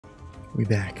We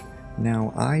back.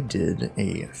 Now, I did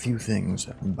a few things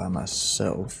by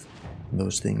myself.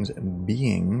 Those things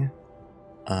being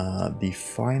the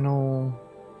final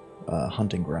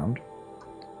hunting ground.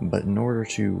 But in order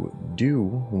to do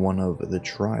one of the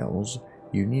trials,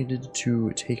 you needed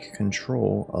to take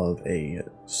control of a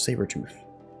saber-tooth,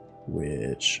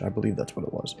 which I believe that's what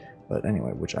it was. But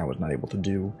anyway, which I was not able to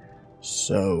do.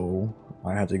 So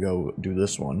I had to go do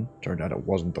this one. Turned out it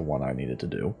wasn't the one I needed to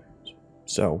do.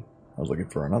 So I was looking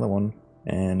for another one,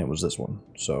 and it was this one.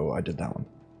 So I did that one.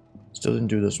 Still didn't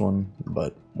do this one,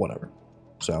 but whatever.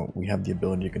 So we have the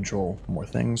ability to control more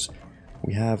things.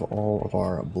 We have all of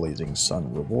our Blazing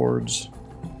Sun rewards.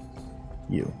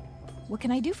 You. What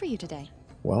can I do for you today?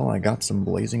 Well, I got some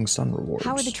Blazing Sun rewards.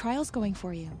 How are the trials going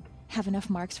for you? Have enough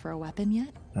marks for a weapon yet?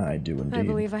 I do indeed. I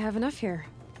believe I have enough here.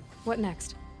 What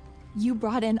next? You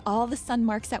brought in all the sun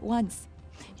marks at once.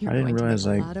 You're I didn't going to realize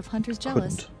make a I lot of hunters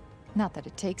jealous. couldn't. Not that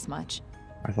it takes much.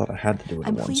 I thought I had to do it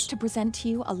I'm once. pleased to present to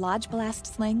you a Lodge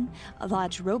Blast Sling, a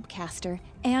Lodge Rope Caster,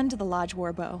 and the Lodge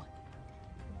Warbow.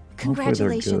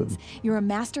 Congratulations! You're a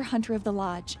master hunter of the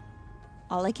Lodge.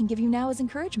 All I can give you now is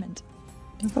encouragement.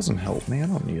 That doesn't help me. I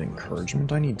don't need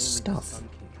encouragement. I need stuff.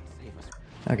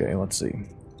 Okay, let's see.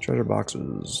 Treasure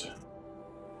boxes.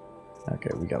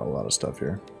 Okay, we got a lot of stuff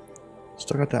here.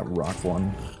 Still got that rock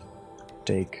one.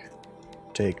 Take.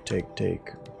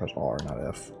 Press R, not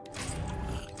F.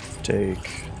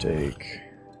 Take. I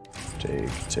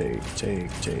didn't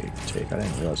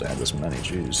realize I had this many,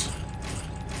 jeez.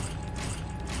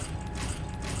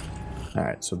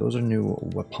 Alright, so those are new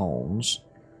weapons.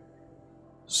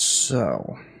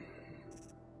 So.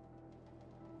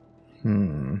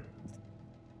 I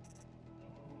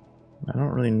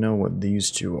don't really know what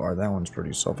these two are. That one's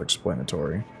pretty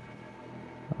self-explanatory.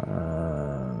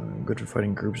 Good for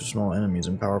fighting groups of small enemies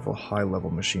and powerful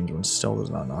high-level machines when stealth is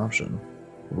not an option.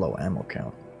 Low ammo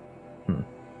count.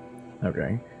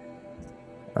 Okay.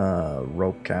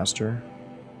 Rope caster.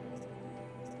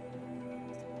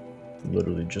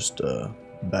 Literally just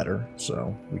better,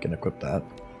 so we can equip that.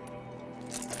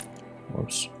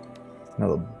 Whoops. Now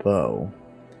the bow.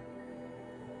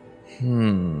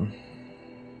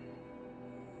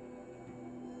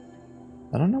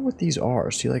 I don't know what these are.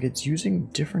 See, like, it's using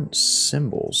different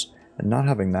symbols. And not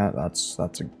having that, that's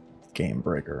a game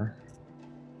breaker.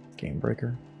 Game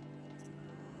breaker?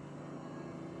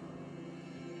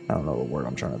 I don't know the word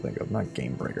I'm trying to think of. Not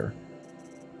game breaker.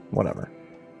 Whatever.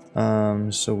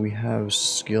 So we have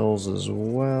skills as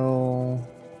well.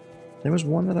 There was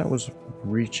one that I was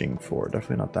reaching for.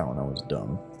 Definitely not that one. That was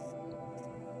dumb.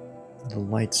 The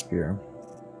light spear.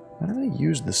 I don't really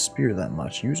use the spear that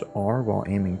much. Use R while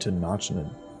aiming to notch in it.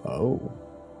 Oh.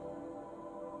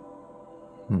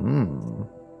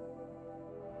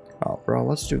 Oh, bro,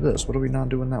 let's do this. What are we not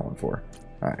doing that one for?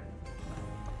 Alright.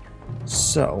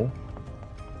 So,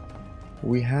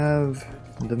 we have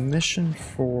the mission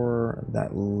for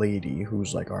that lady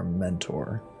who's like our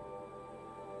mentor.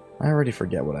 I already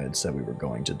forget what I had said we were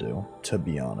going to do, to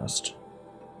be honest.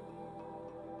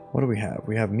 What do we have?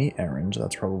 We have meet errands.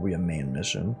 That's probably a main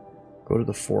mission. Go to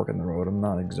the fork in the road. I'm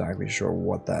not exactly sure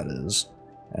what that is.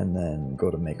 And then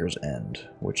go to Maker's End,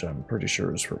 which I'm pretty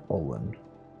sure is for Olin.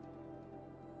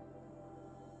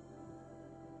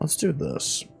 Let's do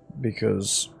this,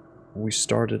 because we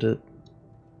started it.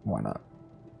 Why not?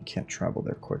 You can't travel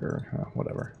there quicker.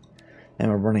 Whatever. And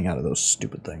we're running out of those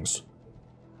stupid things.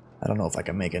 I don't know if I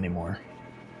can make any more.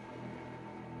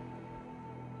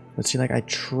 But see, like, I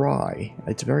try.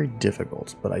 It's very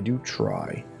difficult, but I do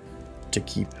try to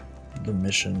keep the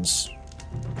missions,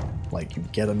 like, you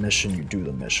get a mission, you do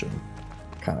the mission,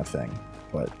 kind of thing.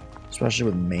 But especially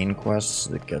with main quests,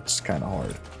 it gets kind of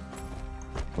hard.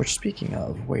 Which, speaking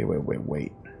of, wait.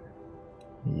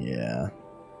 Yeah.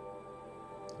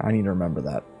 I need to remember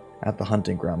that. At the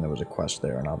hunting ground, there was a quest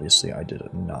there, and obviously I did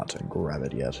not grab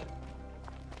it yet.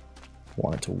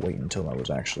 Wanted to wait until I was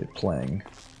actually playing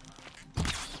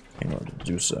in order to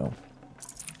do so.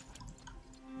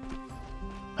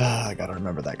 I gotta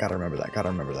remember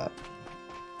that.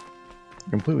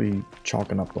 Completely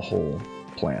chalking up the whole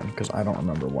plan, because I don't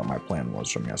remember what my plan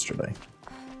was from yesterday.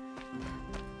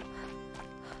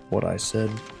 What I said,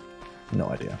 no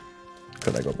idea.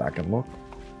 Could I go back and look?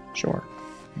 Sure.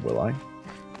 Will I?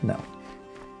 No.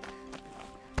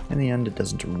 In the end, it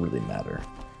doesn't really matter.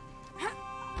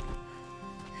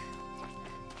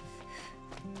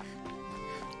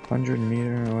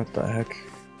 $100-meter, what the heck?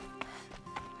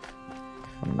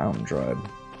 A mountain tribe.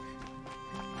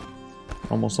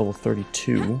 Almost level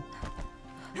 32.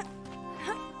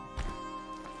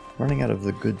 Running out of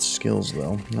the good skills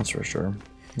though, that's for sure.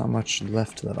 Not much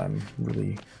left that I'm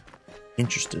really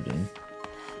interested in.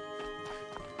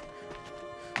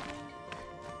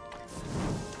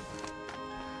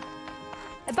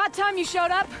 About time you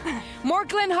showed up. More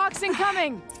Glenhawks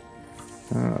incoming.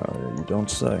 You don't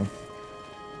say.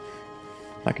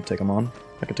 I could take them on.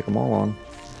 I could take them all on.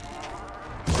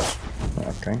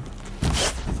 Okay.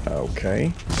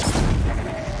 Okay.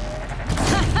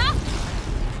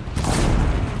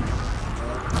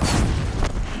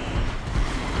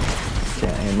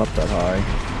 Can't aim up that high.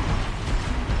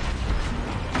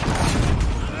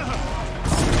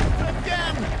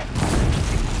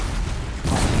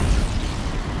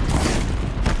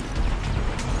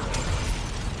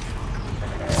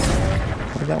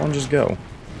 Where did that one just go?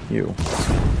 You.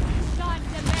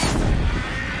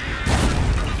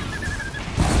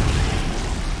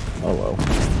 Hello.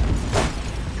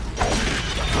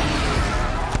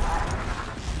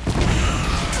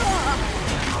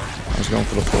 I was going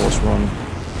for the force run.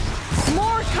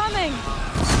 More coming.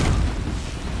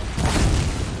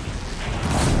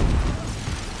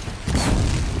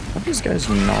 Are these guys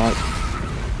not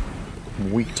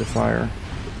weak to fire?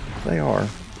 They are.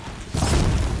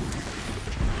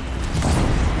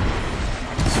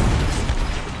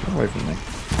 Get away from me.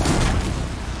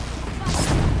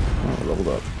 Oh, leveled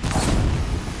up.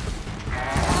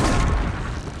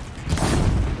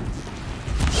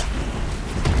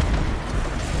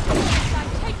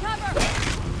 Take cover.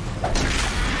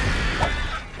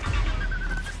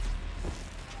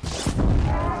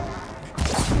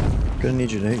 Gonna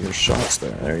need you to hit your shots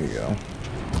there. There you go.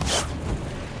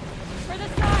 For the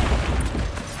side.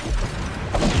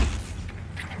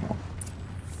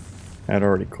 That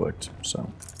already clicked,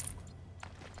 so.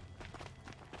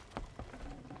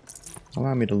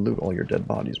 Allow me to loot all your dead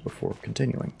bodies before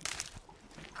continuing.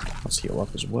 Let's heal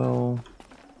up as well.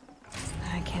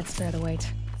 I can't spare the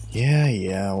weight.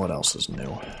 Yeah, what else is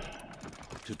new?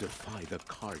 To defy the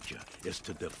Karja is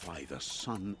to defy the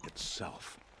sun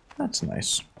itself. That's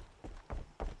nice.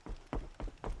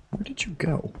 Where did you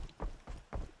go?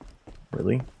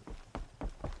 Really?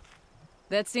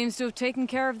 That seems to have taken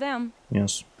care of them.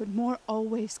 Yes. But more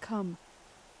always come.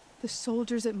 The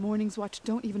soldiers at Morning's Watch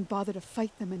don't even bother to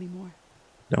fight them anymore.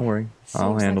 Don't worry.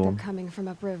 I'll Seems handle like them. they're coming from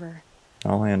upriver.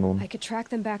 I'll handle them. I could track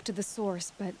them back to the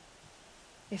source, but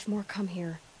if more come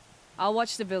here, I'll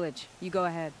watch the village. You go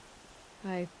ahead.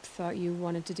 I thought you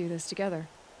wanted to do this together.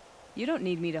 You don't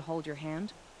need me to hold your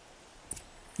hand.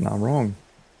 Not wrong.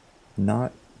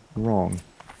 Not wrong.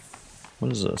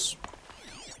 What is this?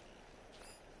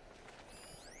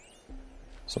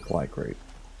 Supply crate.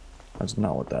 That's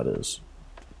not what that is.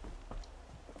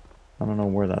 I don't know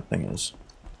where that thing is.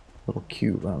 Little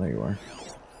cube. Oh, there you are.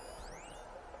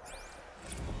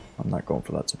 I'm not going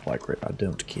for that supply crate. I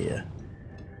don't care.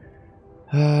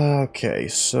 Okay,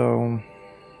 so...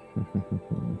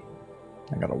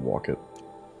 I gotta walk it.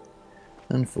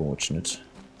 Unfortunate.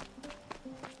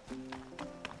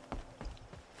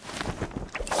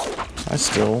 I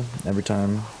still, every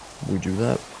time we do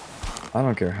that, I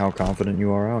don't care how confident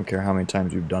you are, I don't care how many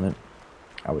times you've done it,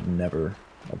 I would never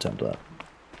attempt that.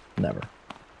 Never.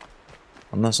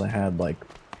 Unless I had, like,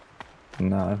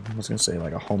 nah, I was gonna say,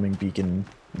 like, a homing beacon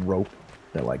rope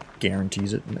that, like,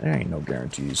 guarantees it. There ain't no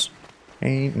guarantees.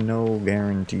 Ain't no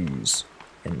guarantees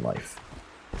in life.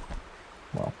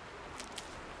 Well,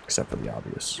 except for the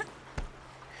obvious.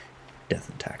 Death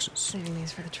and taxes. Saving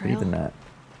these for the But trail. even that,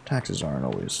 taxes aren't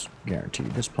always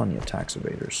guaranteed. There's plenty of tax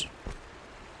evaders.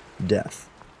 Death,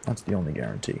 that's the only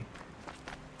guarantee.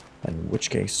 In which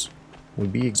case,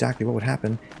 would be exactly what would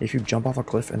happen if you jump off a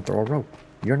cliff and throw a rope.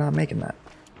 You're not making that.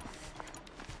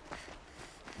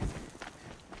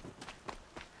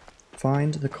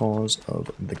 Find the cause of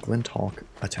the Glinthawk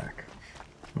attack.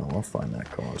 Well, I'll find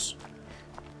that cause.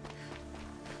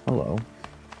 Hello.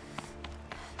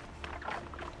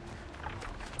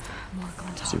 More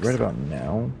Glinthawks. See, right about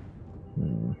now?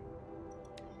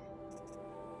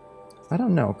 I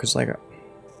don't know, because, like,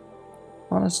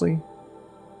 honestly,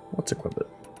 let's equip it.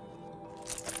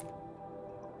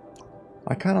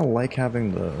 I kind of like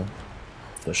having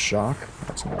the shock.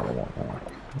 That's not what I want.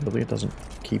 Really, it doesn't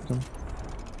keep them.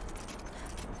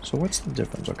 So what's the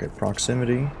difference? Okay,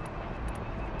 proximity,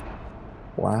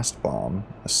 blast bomb,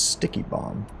 a sticky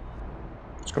bomb.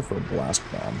 Let's go for a blast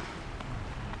bomb.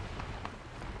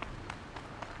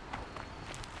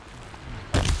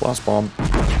 Blast bomb.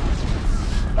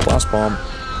 Blast bomb.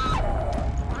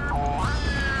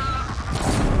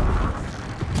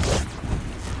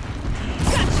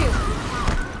 Got you.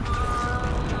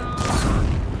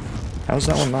 How's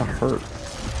that one not hurt?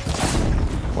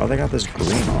 Why they got this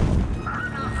green on them?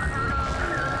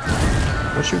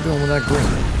 What you doing with that green?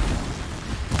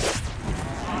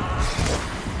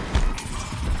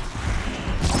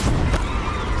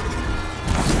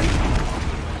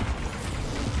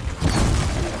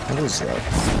 was that?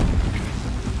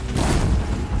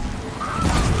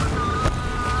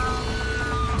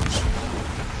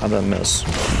 How'd that miss?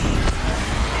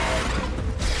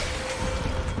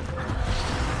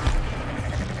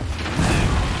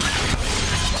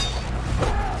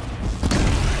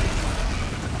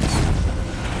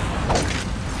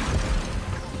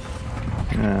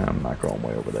 I'm not going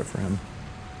way over there for him.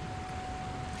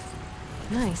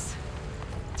 Nice.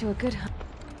 Do a good hunt.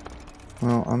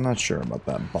 Well, I'm not sure about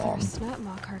that bomb. There's snap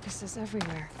maw carcasses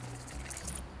everywhere.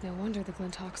 No wonder the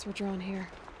Glinthawks were drawn here.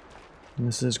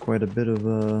 This is quite a bit of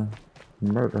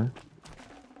murder.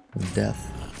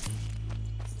 Death.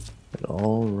 It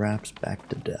all wraps back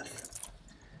to death.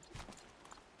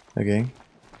 Okay.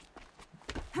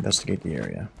 Investigate the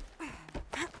area.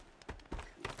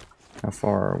 How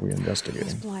far are we Those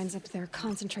investigating? blinds up there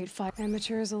concentrate fire.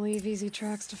 Amateurs will leave easy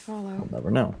tracks to follow. We'll never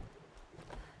know.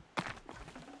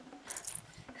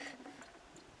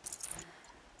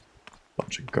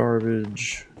 Bunch of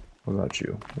garbage. What about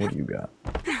you? What do you got?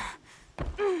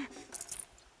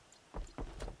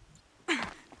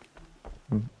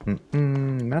 The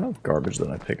amount of garbage that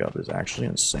I pick up is actually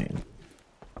insane.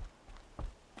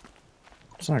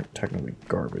 It's not technically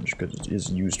garbage because it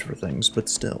is used for things, but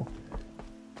still.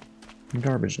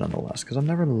 Garbage nonetheless, because I'm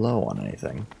never low on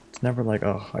anything. It's never like,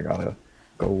 oh, I gotta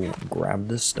go grab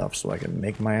this stuff so I can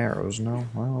make my arrows. No,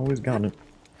 I always got it.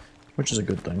 Which is a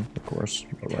good thing, of course.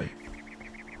 But like,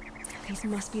 These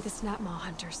must be the snap maw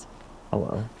hunters.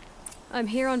 hello. I'm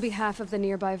here on behalf of the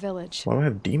nearby village. Why do I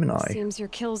have Demon Eye? Seems your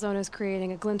kill zone is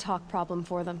creating a Glinthawk problem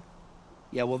for them.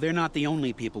 Yeah, well, they're not the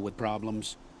only people with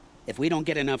problems. If we don't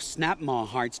get enough Snapmaw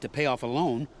hearts to pay off a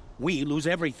loan, we lose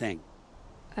everything.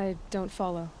 I don't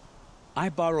follow. I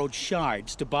borrowed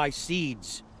shards to buy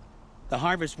seeds. The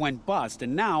harvest went bust,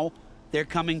 and now they're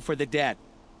coming for the debt.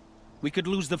 We could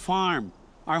lose the farm,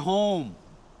 our home.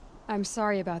 I'm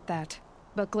sorry about that,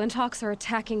 but Glinthawks are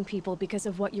attacking people because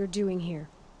of what you're doing here.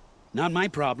 Not my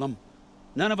problem.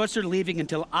 None of us are leaving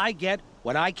until I get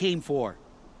what I came for.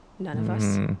 None of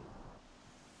us.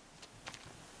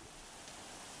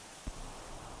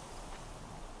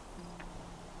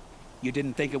 You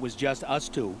didn't think it was just us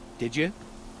two, did you?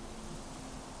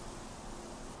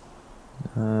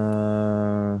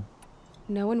 No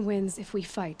one wins if we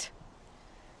fight.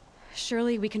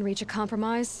 Surely we can reach a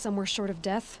compromise somewhere short of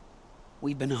death?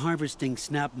 We've been harvesting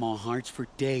Snapmaw hearts for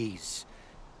days.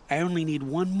 I only need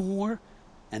one more,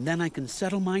 and then I can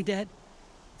settle my debt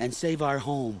and save our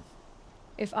home.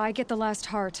 If I get the last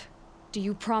heart, do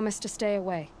you promise to stay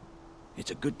away?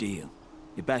 It's a good deal.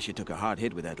 Yabasha took a hard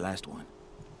hit with that last one.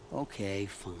 Okay,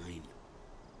 fine.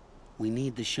 We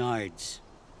need the shards.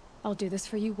 I'll do this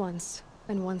for you once,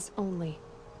 and once only.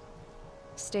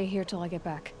 Stay here till I get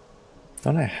back.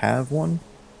 Don't I have one?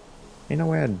 Ain't no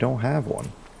way I don't have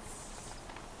one.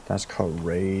 That's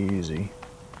crazy.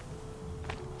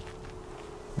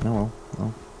 No,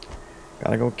 well.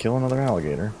 Gotta go kill another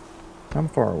alligator. How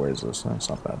far away is this? That's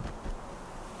not bad.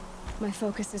 My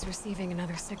focus is receiving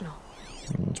another signal.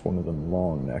 It's one of them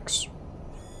long necks.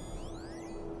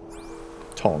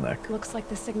 Tall neck. Looks like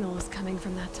the signal is coming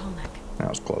from that tall neck. That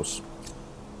was close.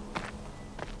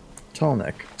 Tall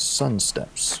neck. Sun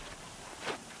steps.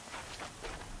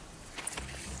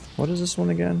 What is this one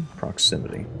again?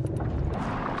 Proximity.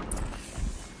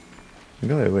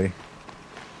 Go away.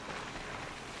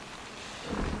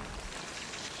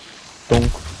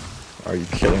 Donk. Are you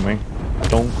kidding me?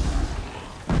 Donk.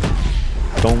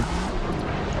 Donk.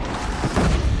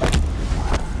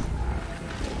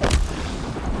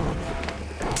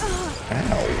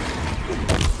 Ow.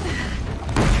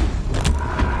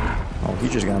 Oh, he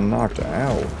just got knocked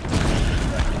out.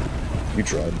 You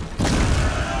tried.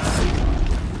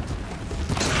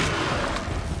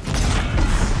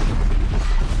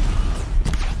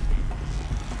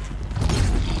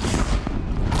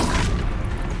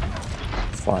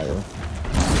 Fire.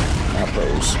 Not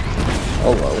those.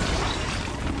 Hello.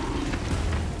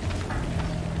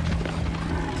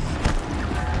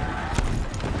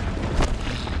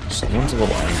 Someone's a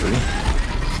little angry.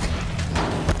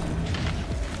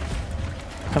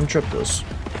 Come trip this.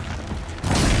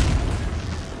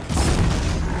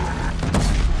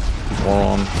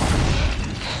 One.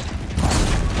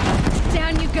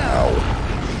 Down you go! Ow.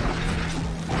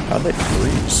 How'd they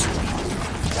freeze?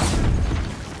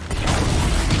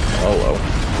 Hello.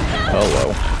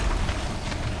 Hello.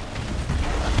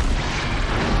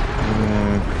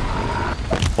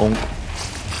 Bonk.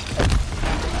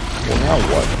 Well, now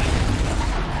what?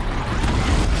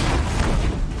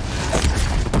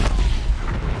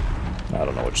 I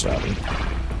don't know what just happened.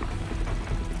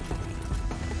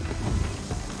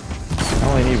 I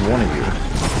only need one of you.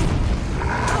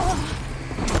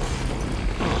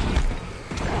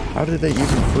 How did they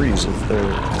even freeze if they're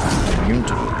immune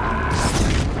to it?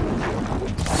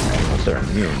 Not they're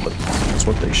immune, but that's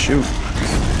what they shoot.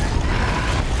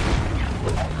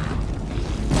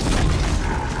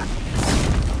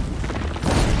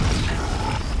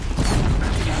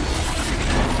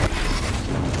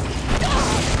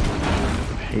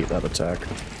 I hate that attack.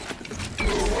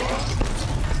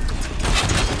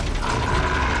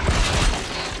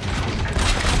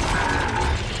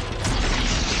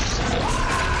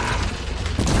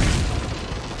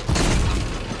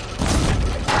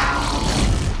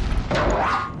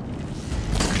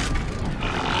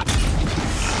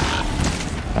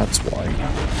 That's why.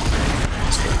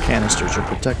 So the canisters are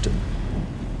protected.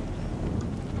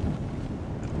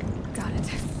 Got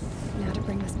it. Now to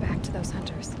bring this back to those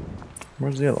hunters.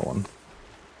 Where's the other one?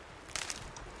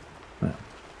 Yeah.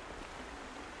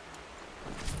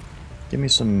 Give me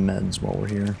some meds while we're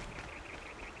here.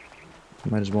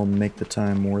 Might as well make the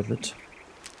time worth it.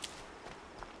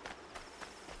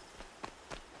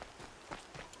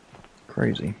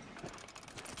 Crazy.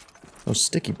 Those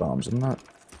sticky bombs, I'm not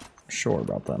sure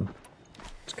about them.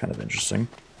 It's kind of interesting.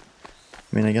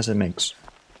 I mean, I guess it makes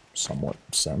somewhat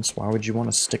sense. Why would you want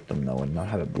to stick them, though, and not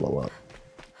have it blow up?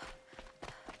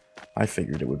 I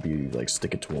figured it would be, like,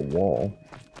 stick it to a wall.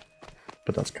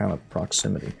 But that's kind of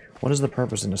proximity. What is the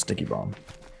purpose in a sticky bomb?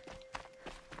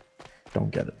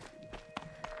 Don't get it.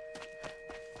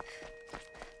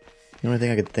 The only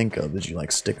thing I could think of is you,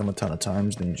 like, stick them a ton of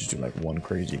times, then you just do, like, one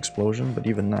crazy explosion. But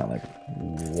even that, like,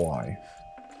 why?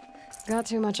 Got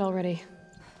too much already.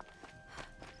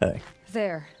 Hey.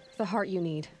 There, the heart you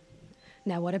need.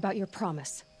 Now what about your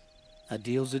promise? A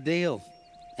deal's a deal.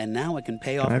 And now I can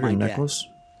pay Can I off have my your debt. necklace?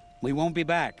 We won't be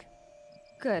back.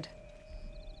 Good.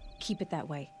 Keep it that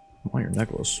way. I want your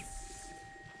necklace.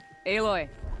 Aloy,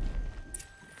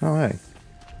 Oh, hey.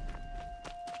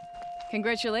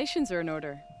 congratulations are in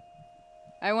order.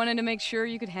 I wanted to make sure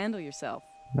you could handle yourself.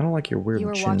 I don't like your weird You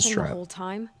were chin watching strap. the whole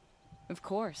time? Of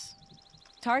course.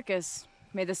 Tarkus,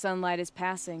 may the sunlight is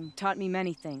passing, taught me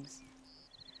many things.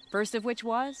 First of which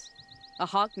was, a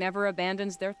hawk never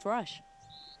abandons their thrush.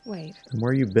 Wait. And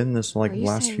where you been this, like, Are you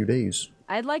last saying- few days?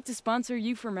 I'd like to sponsor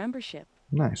you for membership.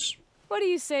 Nice. What do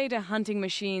you say to hunting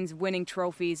machines, winning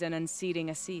trophies, and unseating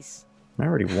Assis? I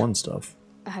already won stuff.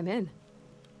 I'm in.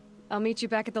 I'll meet you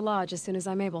back at the lodge as soon as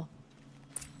I'm able.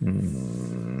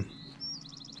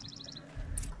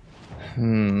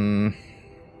 You're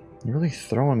really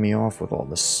throwing me off with all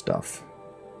this stuff.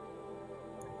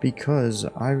 Because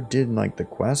I did, like, the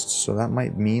quests, so that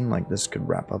might mean, like, this could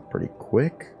wrap up pretty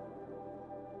quick.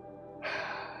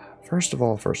 First of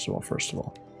all,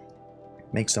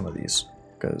 make some of these,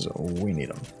 because we need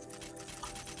them.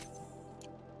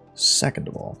 Second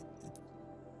of all,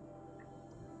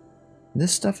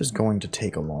 this stuff is going to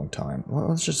take a long time. Well,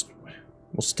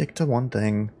 we'll stick to one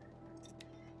thing,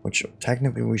 which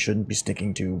technically we shouldn't be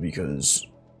sticking to because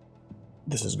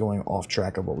this is going off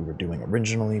track of what we were doing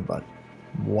originally, but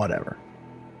whatever.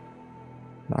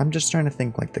 I'm just trying to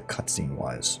think, like, the cutscene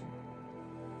wise.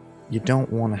 You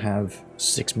don't want to have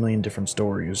 6 million different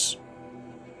stories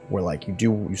where, like,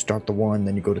 you start the 1,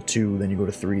 then you go to 2, then you go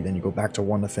to 3, then you go back to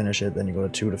 1 to finish it, then you go to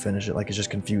 2 to finish it. Like, it's just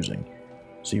confusing.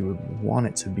 So you would want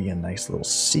it to be a nice little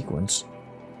sequence.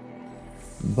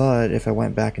 But if I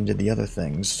went back and did the other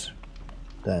things,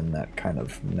 then that kind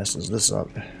of messes this up.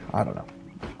 I don't know.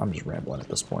 I'm just rambling at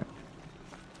this point.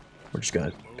 We're just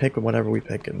gonna pick whatever we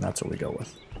pick, and that's what we go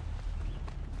with.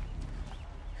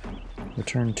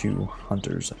 Return to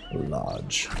Hunter's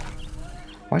Lodge.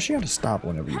 Why should you have to stop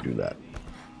whenever you do that?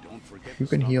 You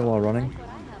can heal while running.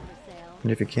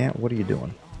 And if you can't, what are you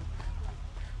doing?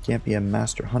 You can't be a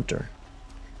master hunter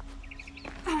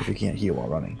if you can't heal while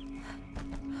running.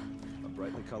 A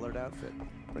brightly colored outfit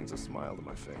brings a smile to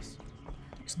my face.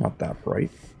 It's not that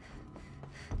bright.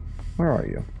 Where are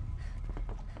you?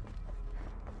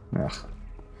 Ugh.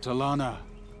 Talana,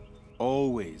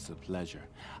 always a pleasure.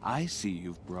 I see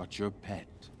you've brought your pet.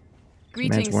 Man's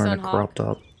Greetings, wearing a Sunhawk. crop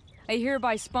top. I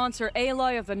hereby sponsor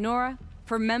Aloy of the Nora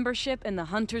for membership in the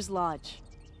Hunter's Lodge.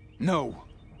 No.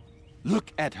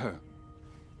 Look at her.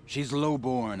 She's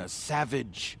lowborn, a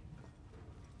savage.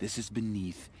 This is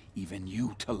beneath even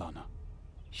you, Talana.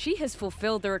 She has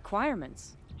fulfilled the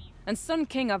requirements. And Sun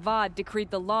King Avad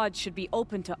decreed the lodge should be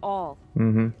open to all.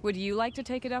 Would you like to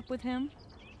take it up with him?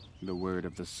 The word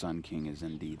of the Sun King is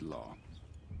indeed law.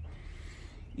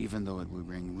 Even though it will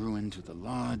bring ruin to the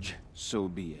lodge, so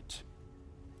be it.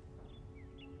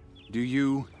 Do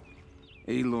you,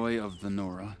 Aloy of the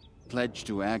Nora, pledge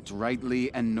to act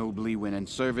rightly and nobly when in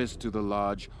service to the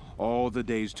lodge all the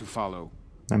days to follow?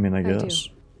 I mean, I do. guess.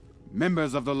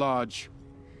 Members of the lodge,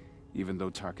 Even though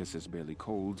Tarkus is barely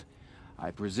cold,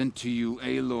 I present to you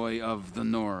Aloy of the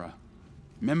Nora.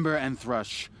 Member and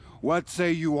Thrush, what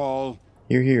say you all?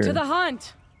 You're here. To the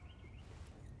hunt!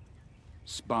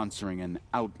 Sponsoring an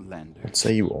outlander. What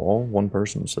say you all? One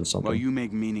person said something. While you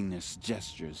make meaningless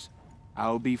gestures,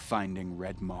 I'll be finding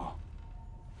Red Maw.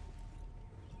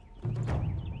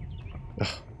 Ugh.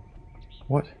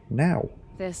 What now?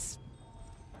 This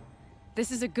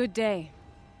is a good day.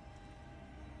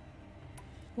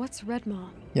 What's Red Maw?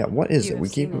 Yeah, what is You it? have We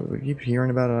keep seen it.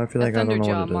 hearing about it. I feel like I don't know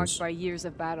Thunderjaw what it marked is. by years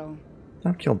of battle.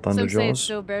 I've killed Some say it Thunderjaws.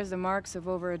 still bears the marks of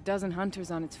over a dozen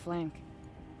hunters on its flank.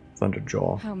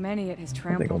 Thunderjaw. How many it has I think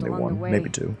trampled only along one, the way, maybe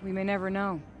two. we may never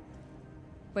know.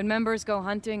 When members go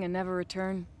hunting and never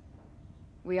return,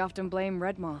 we often blame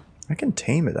Red Maw. I can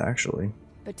tame it, actually.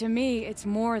 But to me, it's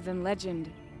more than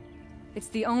legend. It's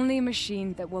the only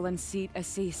machine that will unseat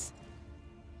Assis.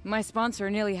 My sponsor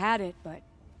nearly had it, but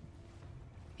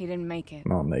he didn't make it.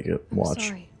 I'll make it. I'm Watch.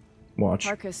 sorry. Watch.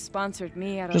 Tarkus sponsored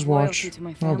me out Just of loyalty watch. to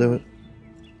my family. I'll do it.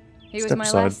 He was Step my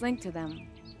aside. last link to them,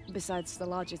 besides the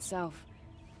lodge itself.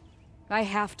 I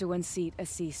have to unseat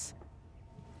Assis.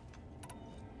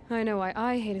 I know why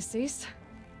I hate Assis.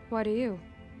 Why do you?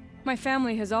 My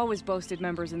family has always boasted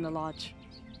members in the lodge.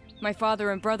 My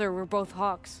father and brother were both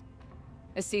hawks.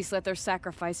 Assis let their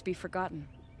sacrifice be forgotten.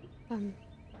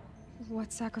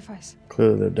 What sacrifice?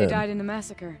 Clearly they're They dead. died in the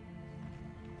massacre.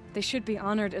 They should be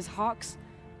honored as hawks.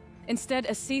 Instead,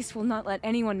 Assis will not let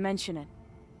anyone mention it.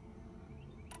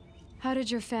 How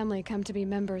did your family come to be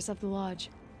members of the lodge?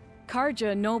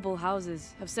 Karja noble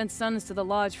houses have sent sons to the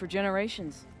lodge for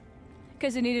generations.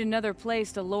 Because they needed another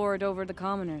place to lord over the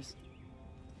commoners.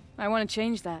 I want to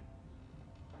change that.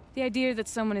 The idea that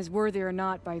someone is worthy or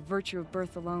not by virtue of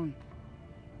birth alone.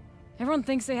 Everyone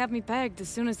thinks they have me pegged as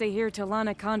soon as they hear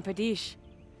Talana Khan Padish.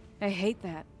 I hate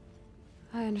that.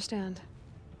 I understand.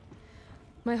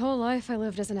 My whole life I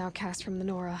lived as an outcast from the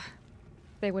Nora.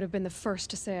 They would have been the first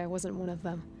to say I wasn't one of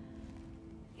them.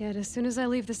 Yet as soon as I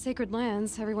leave the sacred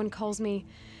lands, everyone calls me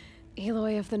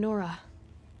Aloy of the Nora.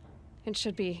 It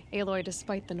should be Aloy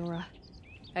despite the Nora.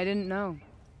 I didn't know.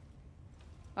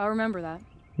 I'll remember that.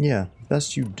 Yeah,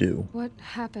 best you do. What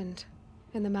happened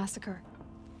in the massacre?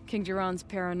 King Jiran's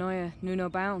paranoia knew no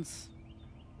bounds.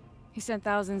 He sent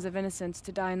thousands of innocents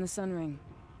to die in the Sun Ring.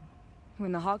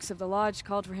 When the Hawks of the Lodge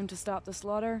called for him to stop the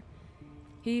slaughter,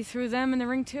 he threw them in the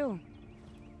ring too.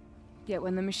 Yet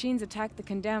when the machines attacked the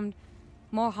condemned,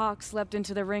 more Hawks leapt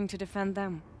into the ring to defend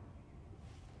them.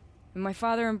 And my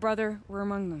father and brother were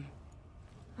among them.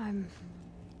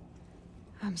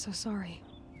 I'm so sorry.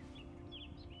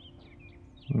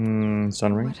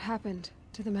 Sunring? What happened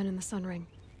to the men in the Sun Ring?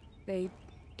 They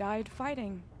died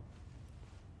fighting.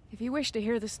 If you wish to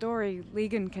hear the story,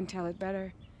 Legan can tell it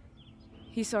better.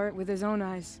 He saw it with his own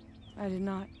eyes. I did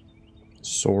not.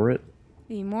 Saw it?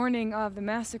 The morning of the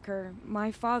massacre,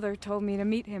 my father told me to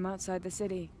meet him outside the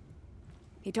city.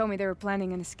 He told me they were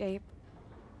planning an escape.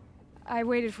 I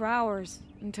waited for hours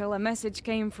until a message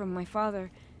came from my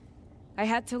father. I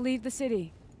had to leave the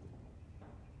city.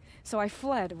 So I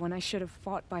fled when I should have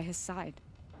fought by his side.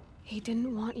 He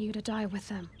didn't want you to die with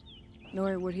them.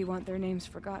 Nor would he want their names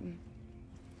forgotten.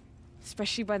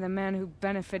 Especially by the man who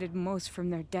benefited most from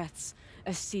their deaths,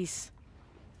 Assis.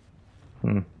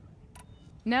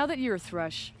 Now that you're a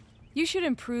Thrush, you should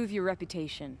improve your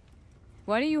reputation.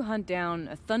 Why don't you hunt down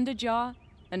a Thunderjaw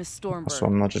and a Stormbird? So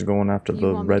I'm not just going after You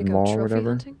the want me Red to go Maw or trophy whatever?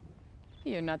 hunting?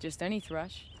 You're not just any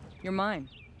Thrush. You're mine.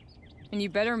 And you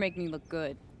better make me look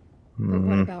good. But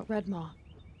what about Red Maw?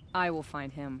 I will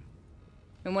find him.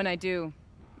 And when I do,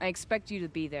 I expect you to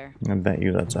be there. I bet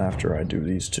you that's after I do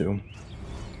these two.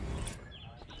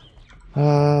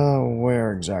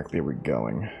 Where exactly are we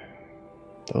going?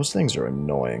 Those things are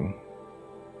annoying.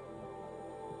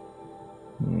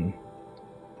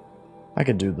 I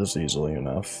could do this easily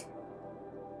enough.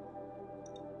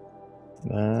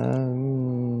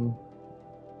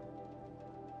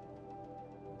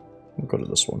 We'll go to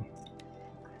this one.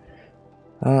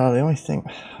 The only thing,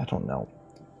 I don't know.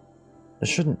 This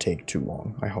shouldn't take too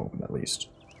long, I hope, at least.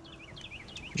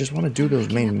 I just want to do those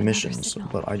picking up main another missions, signal.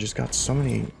 but I just got so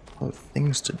many other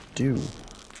things to do.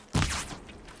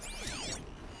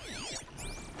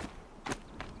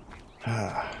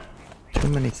 Too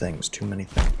many things, too many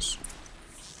things.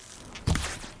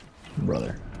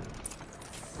 Brother.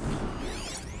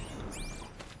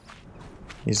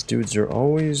 These dudes are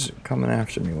always coming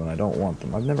after me when I don't want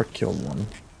them. I've never killed one.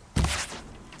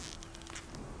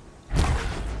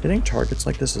 Hitting targets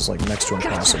like this is like next to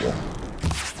impossible.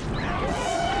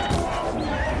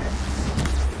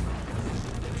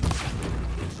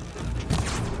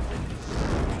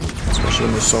 Especially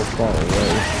when they're so far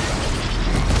away.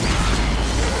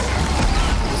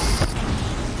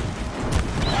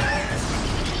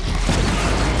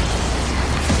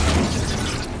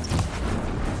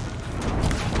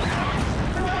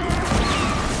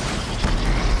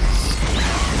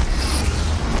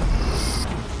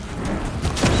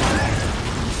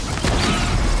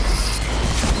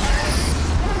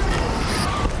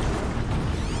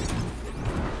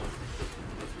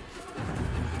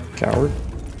 Coward.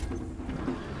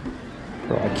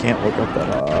 Bro, I can't look up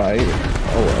that high.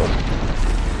 Oh well.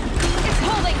 It's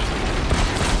holding!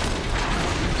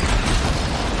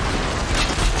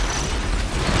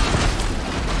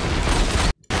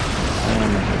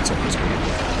 And my headset is going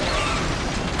down.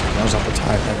 That was off the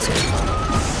tie headset.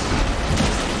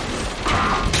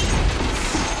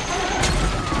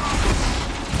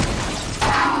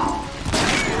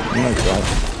 Oh my god.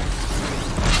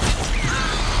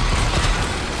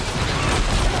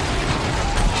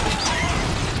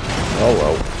 Oh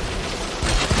well.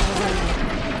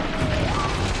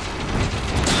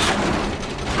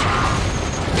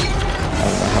 I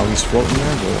don't know how he's floating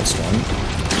there, but that's fine.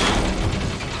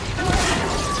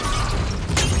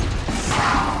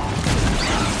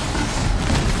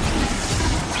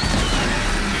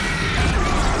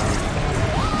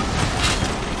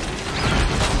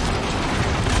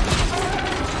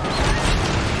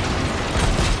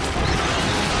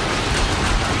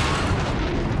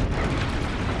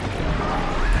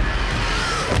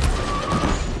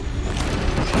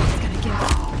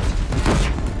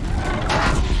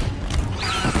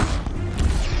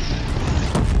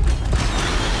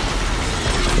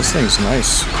 This thing's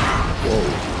nice. Whoa.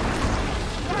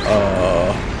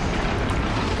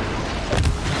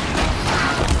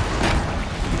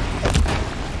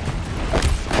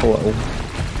 Hello.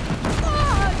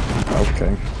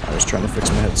 Okay. I was trying to fix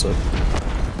my headset.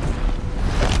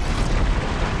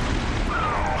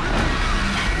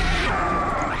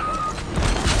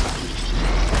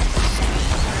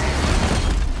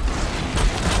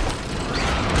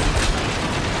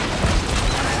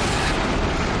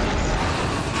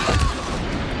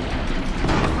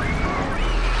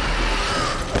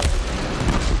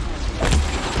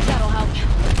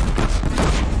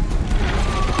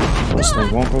 This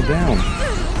thing won't go down.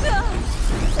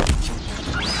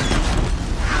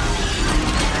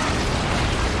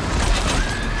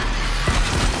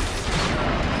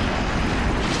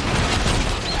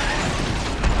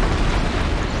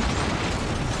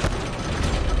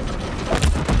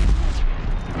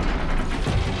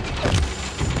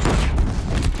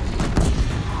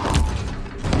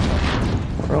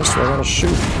 Where else do I gotta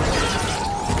shoot?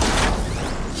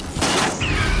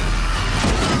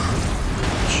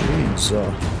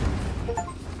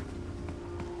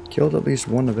 Killed at least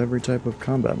one of every type of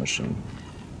combat machine.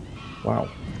 Wow.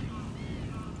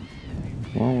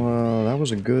 Well, that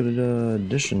was a good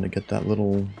addition to get that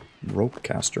little rope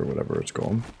caster, whatever it's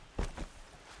called.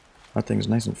 That thing's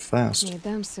nice and fast. Need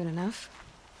them soon enough.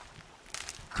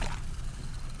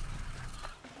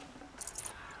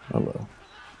 Hello.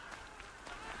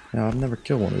 Yeah, I've never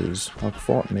killed one of these. I've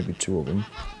fought maybe 2 of them.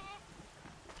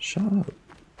 Shut up.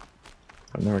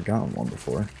 I've never gotten one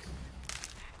before.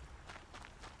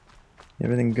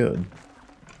 Everything good.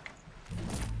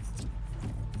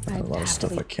 A lot of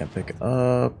stuff I can't pick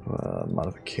up.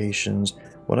 Modifications.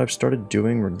 What I've started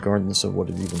doing, regardless of what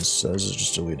it even says, is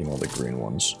just deleting all the green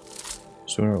ones.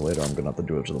 Sooner or later, I'm gonna have to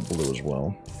do it to the blue as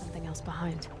well. Something else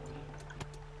behind.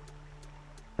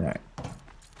 Alright.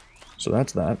 So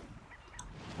that's that.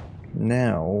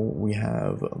 Now we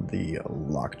have the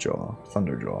Lockjaw,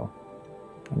 Thunderjaw.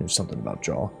 I knew something about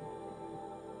Jaw.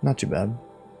 Not too bad.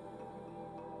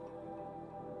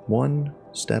 One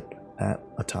step at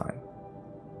a time.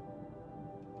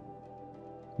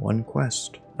 One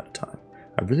quest at a time.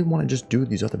 I really want to just do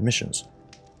these other missions.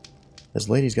 This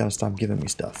lady's got to stop giving me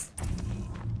stuff.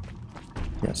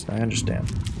 Yes, I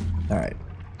understand. Alright,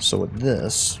 so with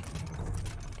this...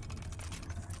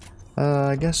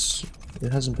 I guess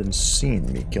it hasn't been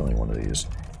seen me killing one of these.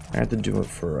 I have to do it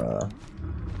for,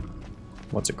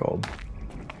 what's it called?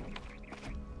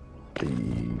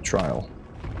 The trial.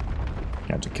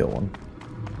 I have to kill one.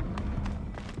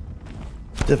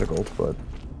 Difficult, but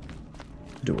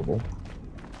doable.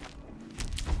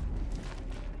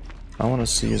 I want to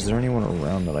see, is there anyone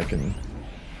around that I can...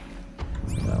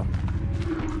 No.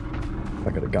 If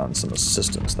I could have gotten some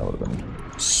assistance, that would have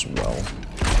been swell.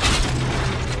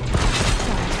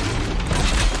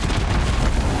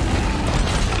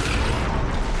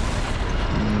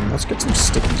 Let's get some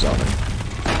stickies on him.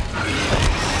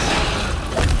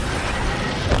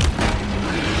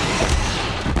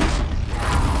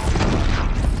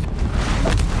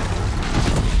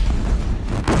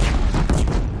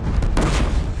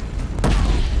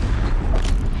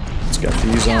 Let's get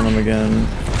these on him again.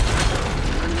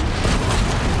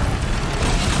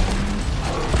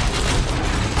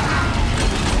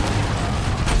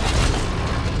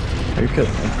 Are you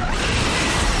kidding me?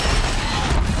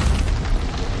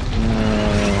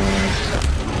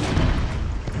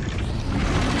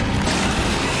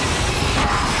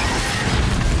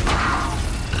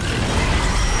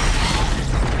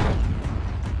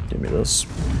 Yes.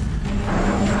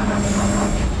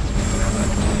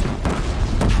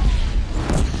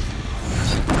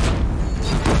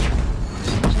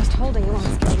 Just holding it while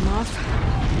it's getting off.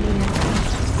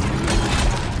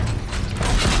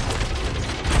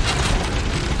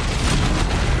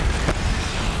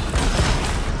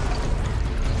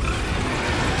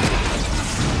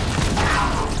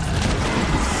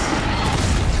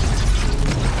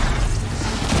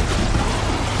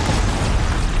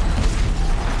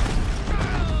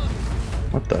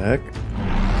 What the heck?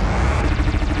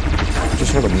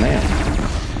 Just heard a man.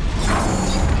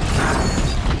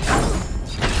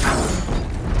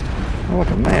 Oh, like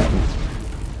a man.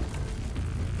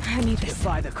 I need this.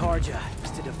 Defy the Karja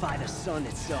is to defy the sun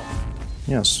itself.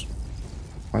 Yes.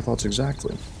 My thoughts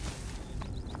exactly.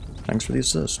 Thanks for the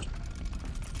assist.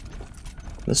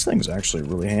 This thing's actually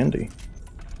really handy.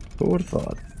 Who would have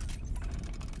thought?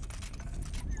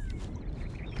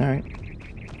 Alright.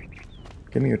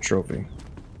 Give me your trophy.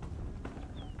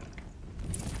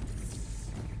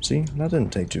 See, that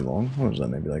didn't take too long. What was that,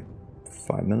 maybe like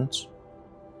 5 minutes?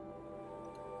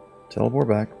 Teleport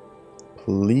back.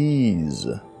 Please.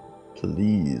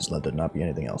 Please let there not be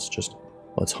anything else. Just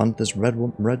let's hunt this red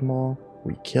maw.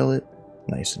 We kill it.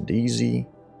 Nice and easy.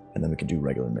 And then we can do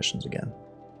regular missions again.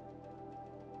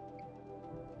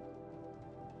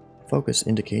 Focus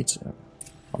indicates...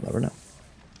 I'll never know.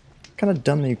 Kind of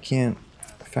dumb that you can't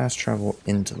fast travel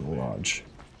into the lodge.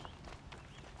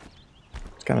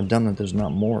 It's kind of dumb that there's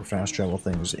not more fast travel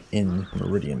things in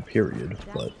Meridian, period,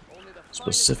 but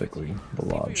specifically the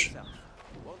lodge.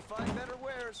 Won't find better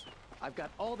wares. I've got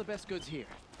all the best goods here.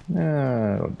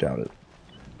 I don't doubt it.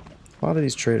 A lot of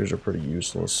these traders are pretty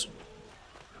useless.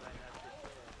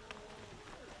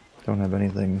 Don't have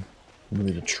anything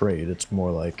really to trade. It's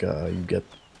more like you get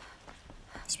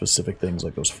specific things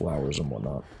like those flowers and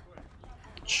whatnot.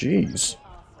 Jeez.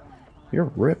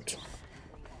 You're ripped.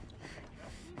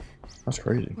 That's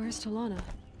crazy. Where's Talana?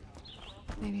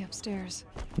 Maybe upstairs.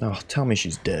 Oh, tell me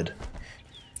she's dead.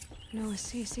 No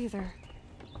Assis either.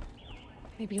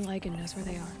 Maybe Lygan knows where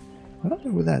they are. I don't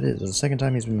know who that is. It's the second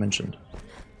time he's been mentioned.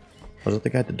 Was it the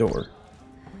guy at the door?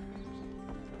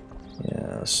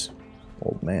 Yes.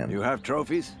 Old man. You have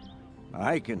trophies?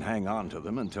 I can hang on to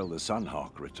them until the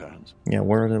Sunhawk returns. Yeah,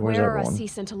 where's Where are everyone?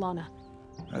 Assis and Talana?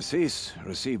 Assis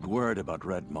received word about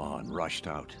Red Maw and rushed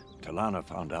out. Talana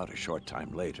found out a short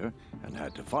time later and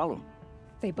had to follow.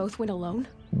 They both went alone?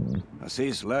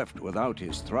 Assis left without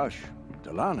his thrush.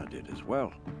 Talana did as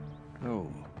well. Oh,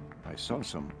 I saw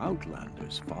some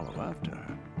outlanders follow after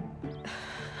her.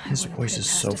 His voice is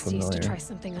so familiar. To try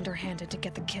something underhanded to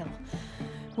get the kill.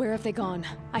 Where have they gone?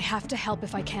 I have to help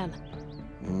if I can.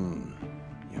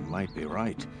 You might be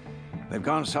right. They've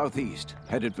gone southeast,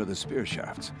 headed for the spear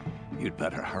shafts. You'd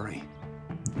better hurry.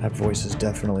 That voice is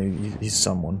definitely... he's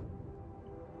someone.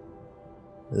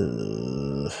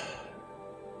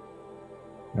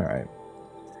 Alright.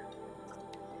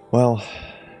 Well,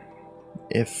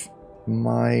 if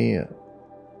my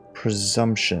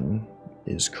presumption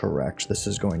is correct, this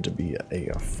is going to be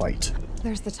a fight.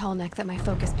 There's the tall neck that my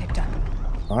focus picked up.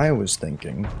 I was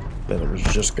thinking that it was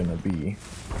just going to be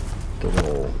the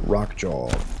little rock jaw,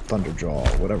 thunder jaw,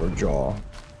 whatever jaw,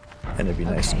 and it'd be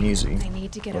nice and easy. I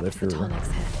need to get but up if to the you're tall neck's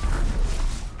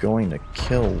head. going to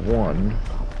kill one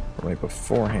right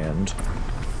beforehand,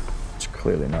 it's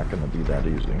clearly not going to be that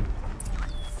easy.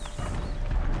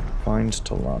 Find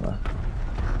Talana.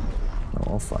 No,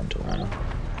 I'll find Talana.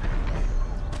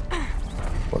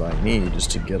 What I need is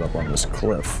to get up on this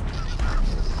cliff.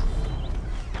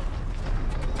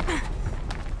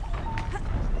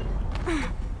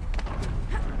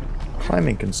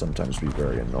 Climbing can sometimes be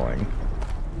very annoying.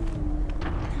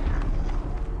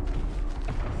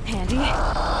 Handy?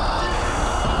 Yeah.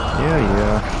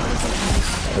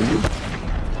 Are you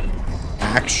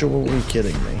actually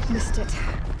kidding me? Missed it.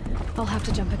 I'll have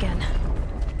to jump again.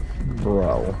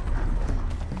 Bro.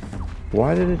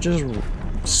 Why did it just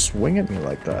swing at me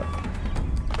like that?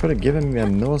 Could have given me a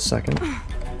millisecond.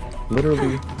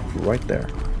 Literally right there.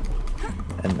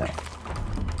 And now.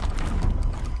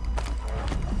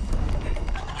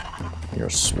 You're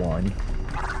a swine.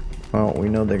 Well, we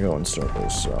know they go in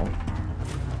circles, so...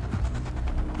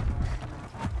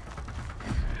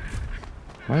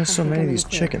 Why are so many of these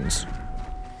chickens?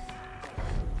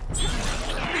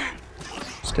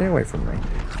 Stay away from me.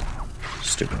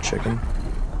 Stupid chicken.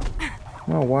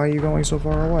 Well, why are you going so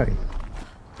far away?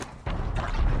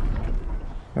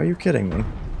 Are you kidding me?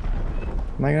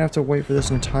 Am I gonna have to wait for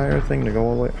this entire thing to go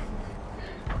away?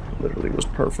 Literally was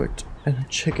perfect, and a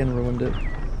chicken ruined it.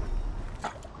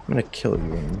 I'm gonna kill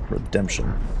you in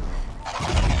redemption.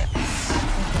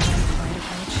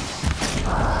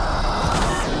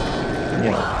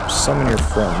 Yeah, summon your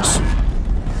friends.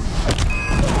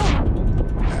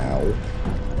 Ow.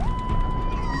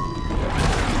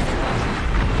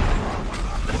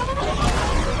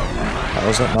 How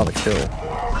is that not a kill?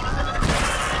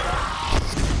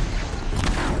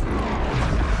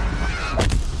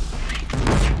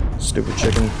 Stupid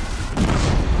chicken.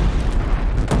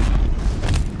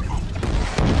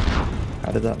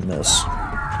 How did that miss?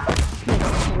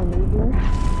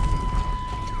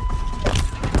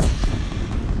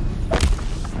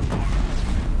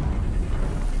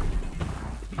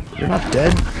 You're not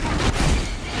dead?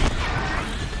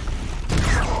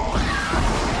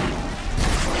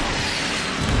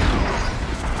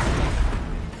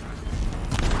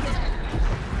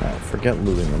 Oh, forget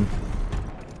looting them.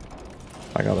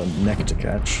 I got a neck to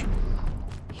catch.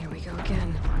 Here we go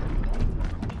again.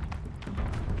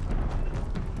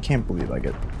 Can't believe I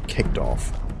get kicked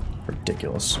off.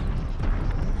 Ridiculous.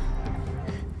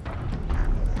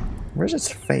 Where's its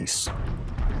face?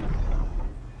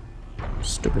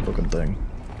 Stupid looking thing.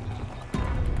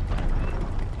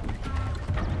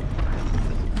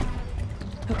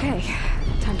 Okay,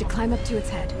 time to climb up to its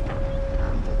head.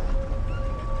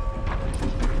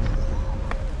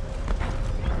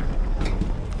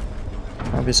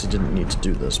 Obviously didn't need to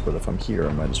do this, but if I'm here,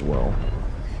 I might as well.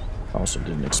 I also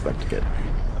didn't expect to get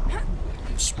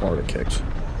Sparta kicked.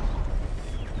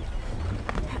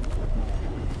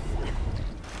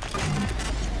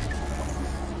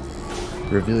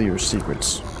 Reveal your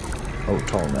secrets. Oh,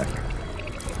 tall neck.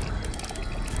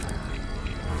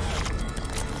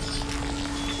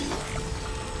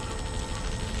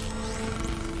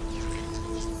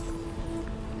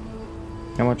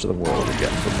 How much of the world are we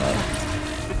getting from that?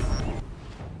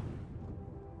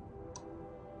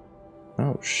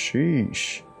 Oh,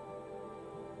 sheesh.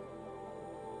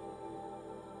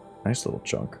 Nice little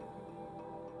chunk.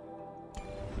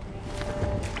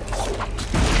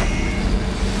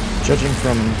 Judging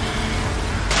from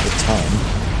the time,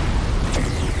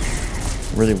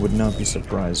 really would not be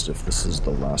surprised if this is the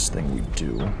last thing we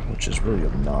do, which is really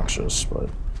obnoxious, but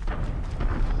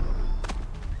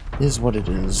is what it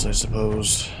is, I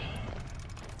suppose.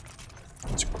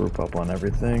 Let's group up on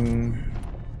everything.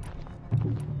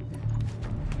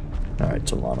 Alright,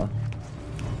 Talana.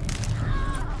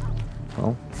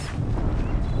 Well.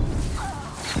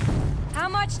 How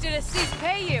much did Assis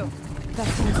pay you? That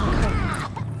sounds like her.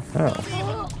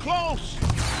 Oh. Close!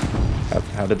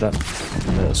 How did that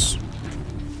miss?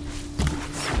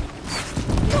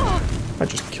 I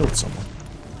just killed someone.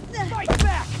 Fight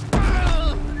back!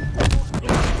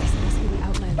 This must be the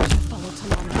outlander that followed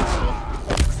Talana.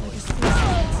 Looks like a space of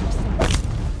some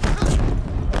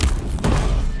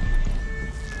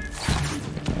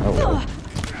Oh.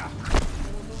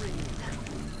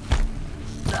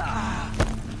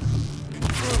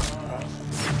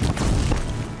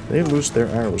 They lose their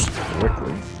arrows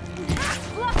quickly.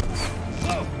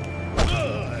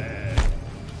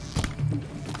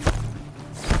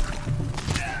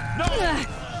 No!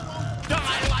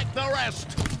 Die like the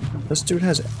rest! This dude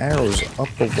has arrows up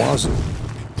the wazoo.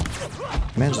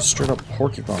 Man's a straight up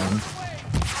porcupine.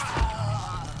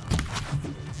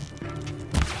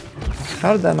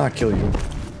 How did that not kill you?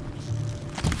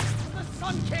 The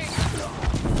Sun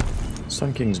King!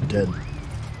 Sun King's dead.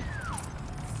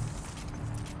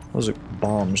 Those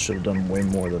bombs should have done way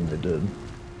more than they did.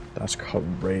 That's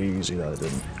crazy that I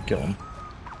didn't kill him.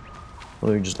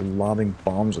 Literally just lobbing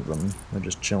bombs at them. They're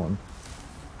just chilling.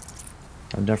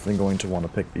 I'm definitely going to want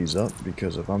to pick these up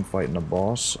because if I'm fighting a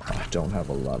boss, I don't have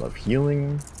a lot of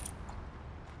healing.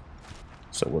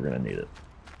 So we're gonna need it.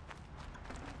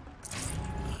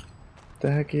 What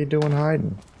the heck are you doing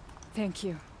hiding? Thank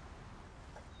you.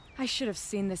 I should have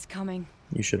seen this coming.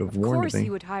 You should have Of warned course me. he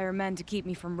would hire men to keep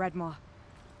me from Redmaw.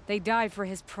 They died for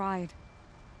his pride.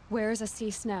 Where's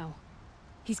Assis now?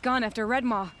 He's gone after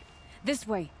Redmaw. This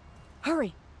way.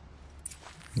 Hurry.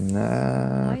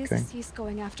 Nah, Why is okay. Assis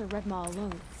going after Redmaw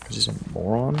alone? Because he's a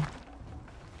moron?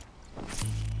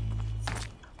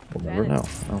 We'll never know.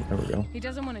 Oh, there we go. He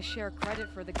doesn't want to share credit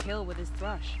for the kill with his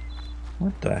thrush.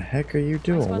 What the heck are you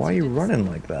doing? Why are you running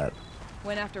like that?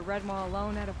 Went after Redmaw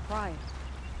alone out of pride.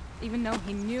 Even though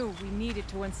he knew we needed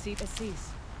to unseat Assis.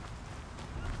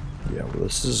 Yeah, well,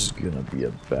 this is gonna be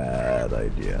a bad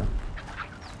idea.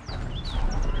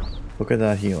 Look at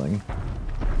that healing.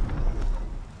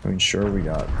 I mean, sure, we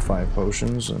got 5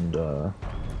 potions and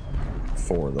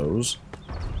 4 of those.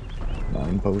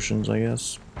 9 potions, I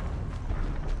guess.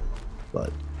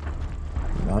 But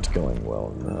not going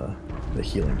well in the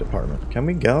healing department. Can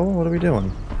we go? What are we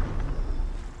doing?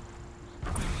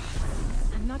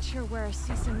 I'm not sure where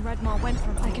Assis and Redmaw went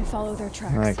from. I can follow their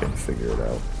tracks. I can figure it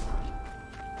out.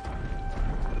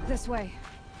 This way.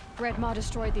 Red Maw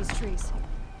destroyed these trees.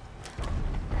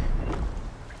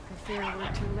 I fear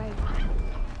we're too late.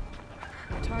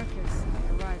 Tarkus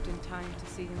arrived in time to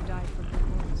see him die from the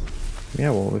wounds. Yeah,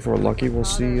 well, if we're lucky, we'll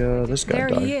see this guy die.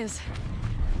 There he is.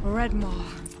 Red Maw.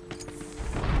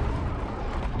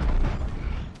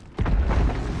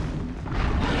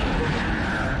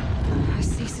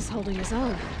 Cease is holding his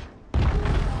own.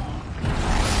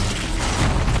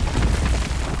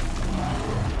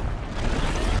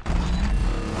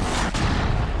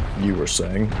 You were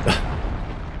saying?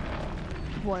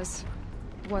 Was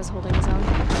holding his own.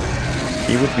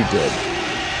 He would be dead.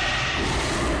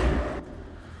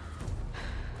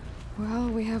 Well,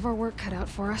 we have our work cut out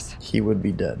for us. He would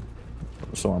be dead.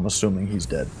 So I'm assuming he's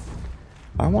dead.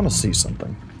 I want to see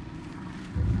something.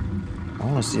 I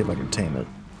want to see if I can tame it.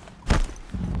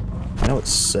 I know it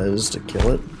says to kill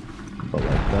it, but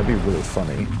like that'd be really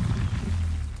funny.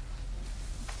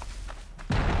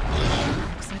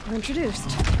 Looks like we're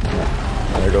introduced.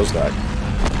 Yeah, there goes that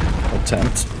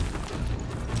attempt.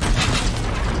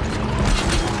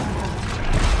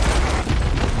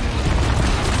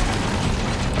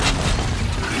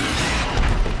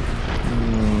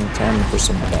 Time for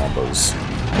some bombas.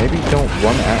 Maybe don't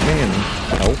run at me and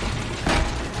help.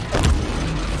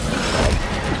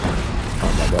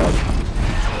 Oh my god.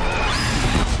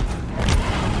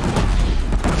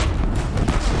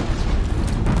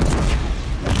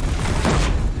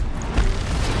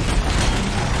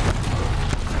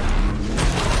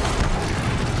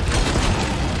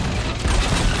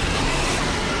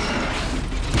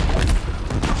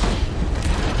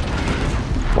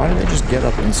 Why did I just get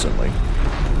up instantly?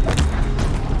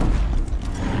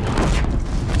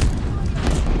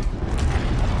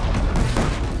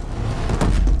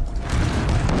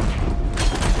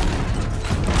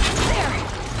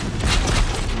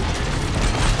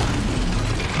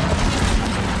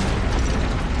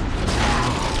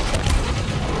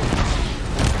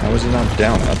 How is he not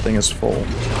down? That thing is full.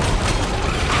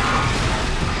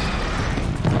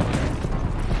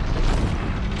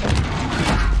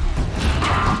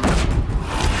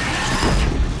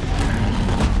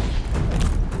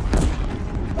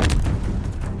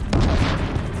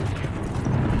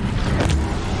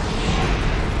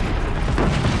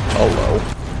 Hello.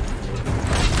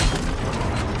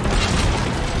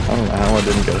 I don't know how I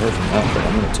didn't get hurt from that, but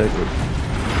I'm gonna take it.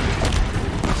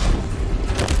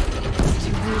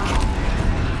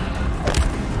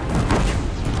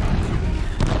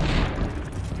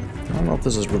 I don't know if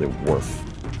this is really worth.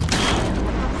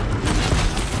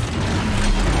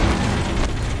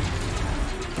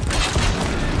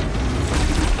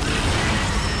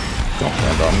 Don't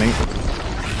land on me.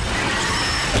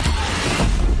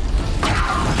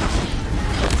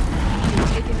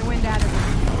 Taking the wind out of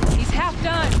him. He's half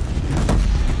done.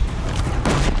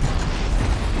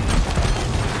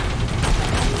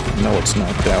 I know it's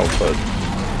knocked out, but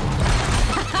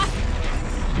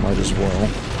might as well.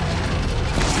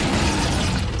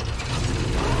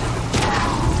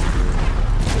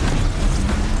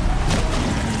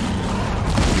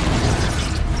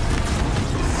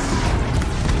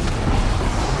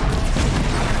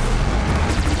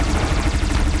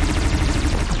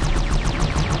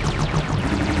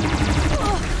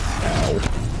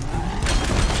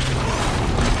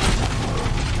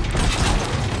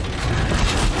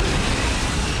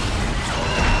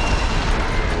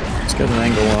 Get an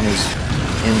angle on his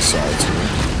insides here.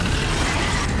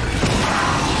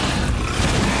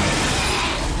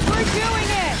 We're doing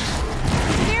it!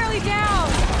 Nearly down!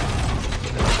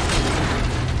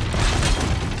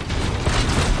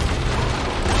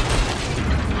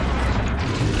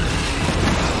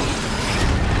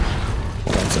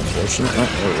 Well, that's unfortunate. Oh,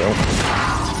 there we go.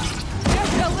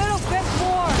 Just a little bit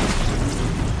more!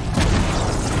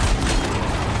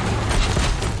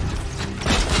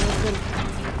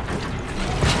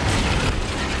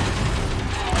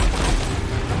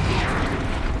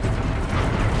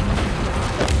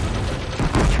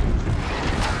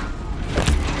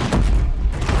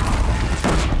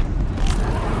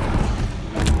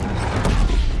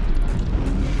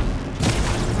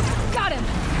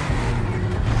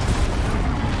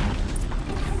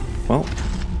 Well,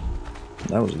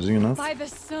 that was easy enough. By the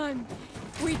sun,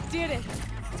 we did it.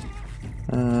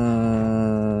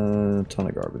 Ton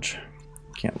of garbage.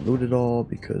 Can't loot it all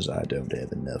because I don't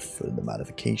have enough for the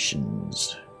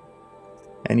modifications.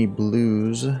 Any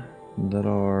blues that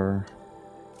are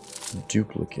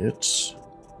duplicates?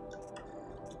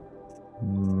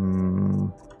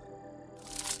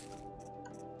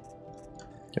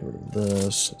 Get rid of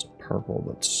this. It's a purple,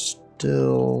 but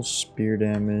still spear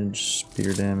damage,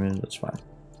 that's fine.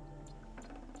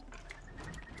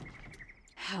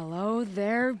 Hello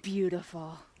there,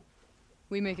 beautiful.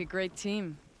 We make a great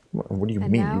team. What do you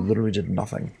And mean? now? You literally did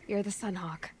nothing. You're the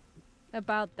Sunhawk.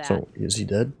 About that. So, is he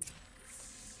dead?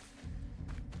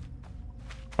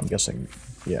 I'm guessing,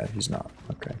 yeah, he's not.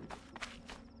 Okay.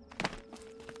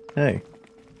 Hey.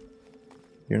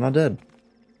 You're not dead.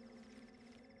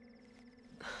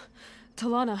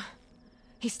 Talana.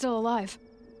 He's still alive.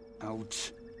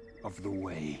 Out of the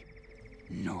way,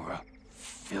 Nora.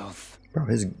 Filth. Bro,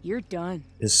 You're done.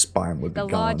 his spine would be The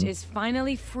gone. Lodge is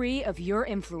finally free of your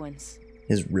influence.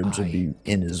 His ribs would be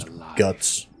in his alive.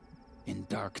 guts. In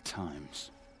dark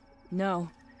times. No,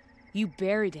 you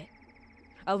buried it,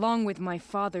 along with my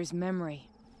father's memory.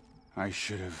 I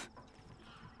should have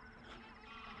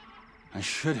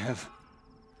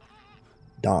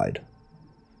Died.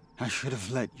 I should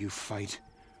have let you fight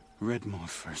Redmaw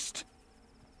first.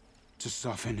 To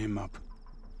soften him up.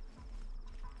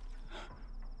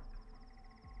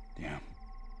 Damn.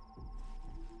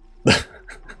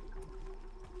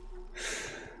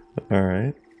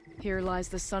 Alright. Here lies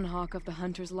the Sunhawk of the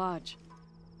Hunter's Lodge.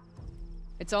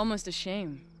 It's almost a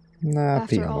shame. Nah,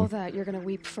 pee After on all him. that, you're gonna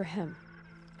weep for him.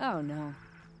 Oh no.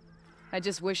 I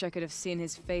just wish I could have seen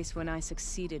his face when I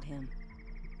succeeded him.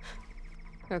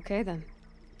 Okay then.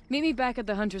 Meet me back at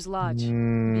the Hunter's Lodge. If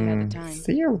you had the time.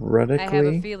 Theoretically, I have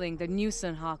a feeling the new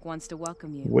Sunhawk wants to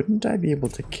welcome you. wouldn't I be able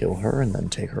to kill her and then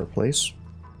take her place?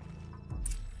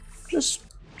 Just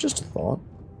a thought.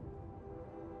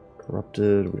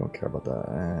 Corrupted, we don't care about that.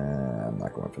 I'm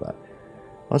not going for that.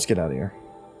 Let's get out of here.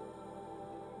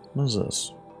 What is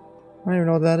this? I don't even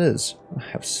know what that is. I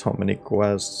have so many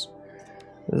quests.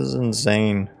 This is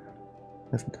insane.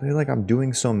 I feel like I'm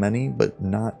doing so many, but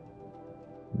not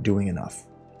doing enough.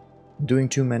 I'm doing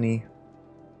too many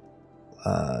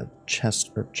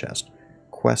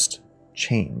quest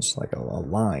chains, like a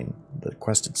line, the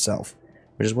quest itself,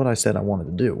 which is what I said I wanted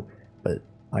to do, but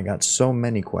I got so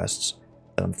many quests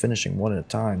that I'm finishing one at a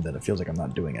time that it feels like I'm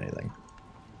not doing anything.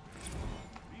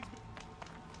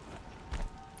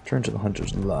 Turn to the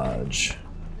Hunter's Lodge.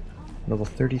 Level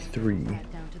 33. Down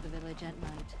to the village at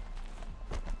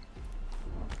night.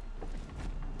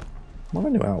 I want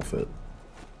a new outfit.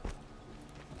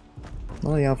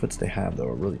 All the outfits they have, though,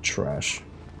 are really trash.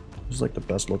 This is like the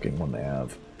best looking one they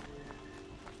have.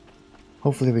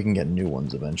 Hopefully we can get new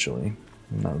ones eventually.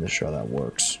 I'm not really sure how that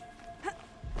works.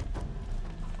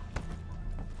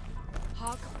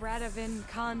 Hawk Bradavin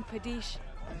Khan Padish.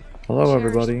 Hello, cherished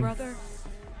everybody. Brother,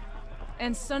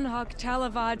 and Sunhawk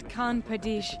Talavad Khan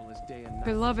Padish,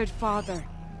 beloved father.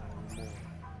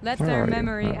 Let Where their are you?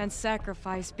 memory Oh. and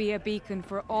sacrifice be a beacon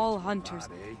for all hunters,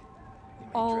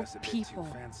 all people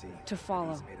to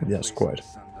follow. Yes, quite.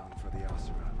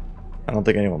 I don't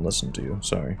think anyone listened to you.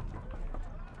 Sorry.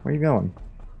 Where are you going?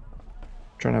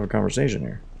 Trying to have a conversation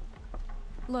here.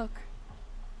 Look,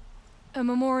 a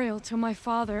memorial to my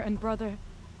father and brother,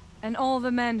 and all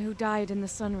the men who died in the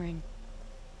Sun Ring.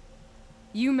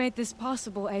 You made this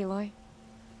possible, Aloy.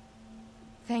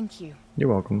 Thank you. You're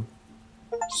welcome.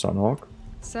 Sunhawk?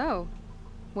 So,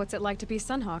 what's it like to be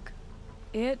Sunhawk?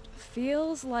 It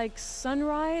feels like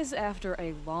sunrise after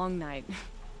a long night.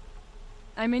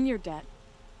 I'm in your debt.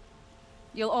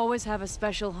 You'll always have a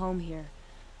special home here,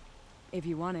 if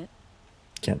you want it.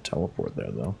 Can't teleport there,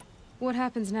 though. What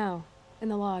happens now, in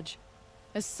the lodge?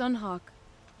 As Sunhawk,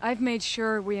 I've made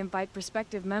sure we invite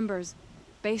prospective members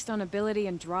based on ability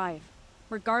and drive,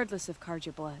 regardless of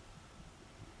Karja blood.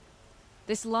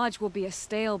 This lodge will be a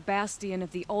stale bastion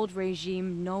of the old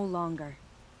regime no longer.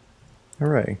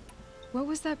 Hooray. What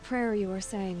was that prayer you were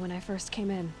saying when I first came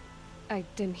in? I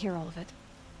didn't hear all of it.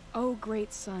 O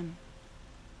great sun,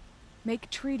 make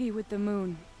treaty with the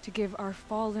moon to give our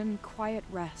fallen quiet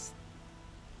rest.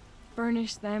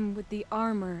 Furnish them with the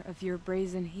armor of your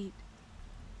brazen heat.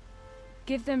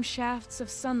 Give them shafts of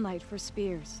sunlight for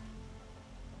spears.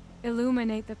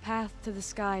 Illuminate the path to the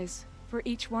skies for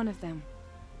each one of them.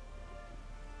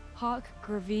 Hawk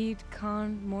Gravid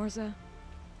Khan Morza,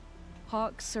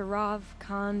 Hawk Sarav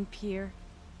Khan Pir,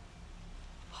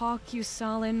 Hawk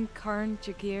Usalin Karn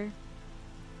Jagir,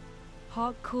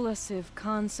 Hawk Kulasiv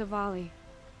Khan Savali,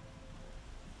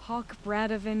 Hawk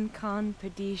Bradavin Khan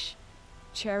Padish,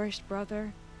 cherished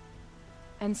brother,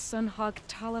 and Sunhawk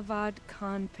Talavad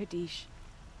Khan Padish,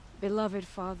 beloved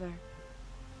father.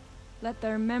 Let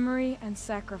their memory and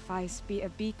sacrifice be a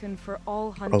beacon for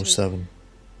all hunters, 07.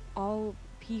 all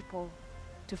people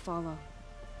to follow.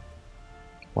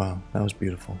 Wow, that was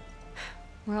beautiful.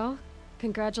 Well,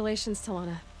 congratulations,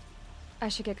 Talana. I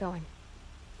should get going.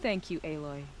 Thank you,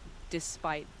 Aloy,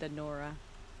 despite the Nora.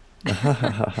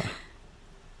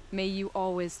 May you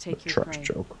always take your Trash prey.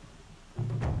 joke.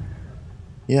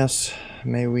 Yes,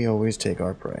 may we always take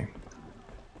our prey.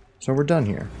 So we're done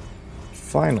here.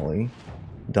 Finally,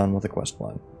 done with the quest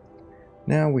line.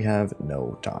 Now we have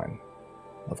no time,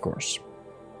 of course.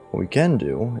 What we can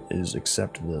do is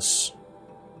accept this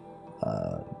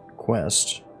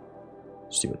quest,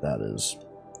 see what that is.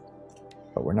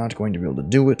 But we're not going to be able to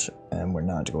do it, and we're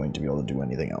not going to be able to do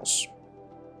anything else.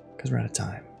 Because we're out of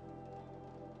time.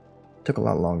 It took a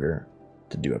lot longer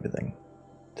to do everything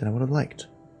than I would have liked.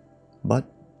 But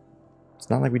it's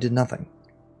not like we did nothing.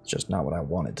 It's just not what I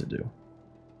wanted to do.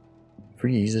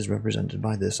 Freeze is represented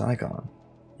by this icon.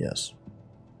 Yes.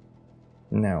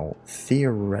 Now,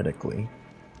 theoretically,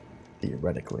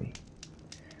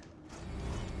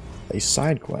 a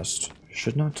side quest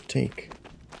should not take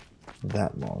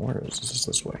that long. Where is this? Is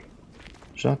this way?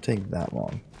 Should not take that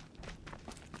long.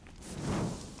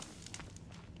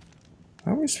 I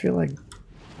always feel like...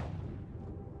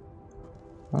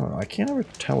 I don't know, I can't ever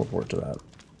teleport to that,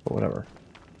 but whatever.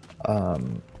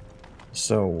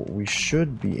 So we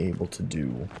should be able to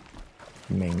do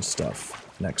main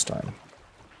stuff next time.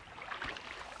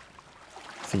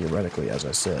 Theoretically, as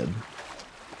I said.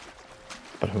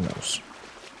 But who knows?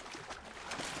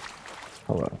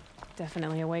 Hello.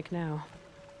 Definitely awake now.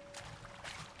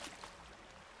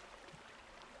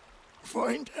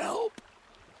 Find help.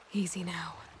 Easy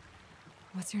now.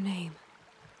 What's your name?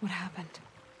 What happened?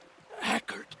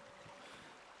 Hackard.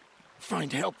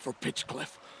 Find help for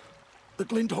Pitchcliff. The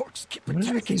Glinthawks keep What is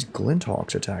it with attacking. these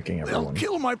Glinthawks attacking everyone? They'll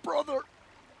kill my brother.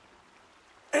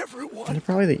 Everyone. They're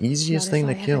probably the easiest Not thing if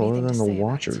to I have kill other anything than to the say about it.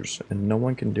 Watchers, and no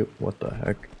one can do... What the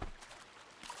heck?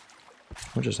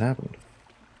 What just happened?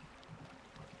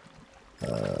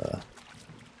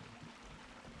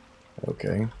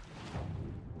 Okay.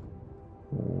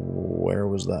 Where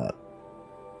was that?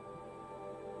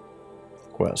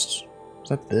 Quests. Is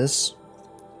that this?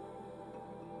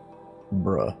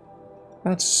 Bruh.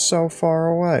 That's so far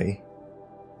away.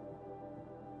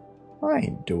 I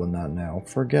ain't doing that now.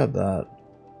 Forget that.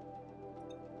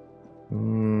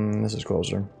 This is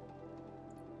closer.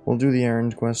 We'll do the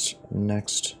errand quest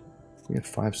next. We have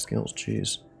 5 skills,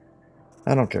 jeez.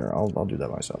 I don't care, I'll do that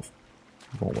myself.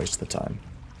 Won't waste the time.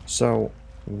 So,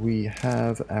 we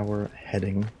have our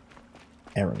heading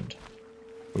errand.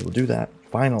 We will do that,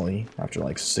 finally, after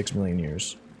like 6 million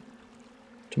years,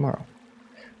 tomorrow.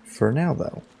 For now,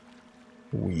 though,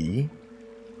 we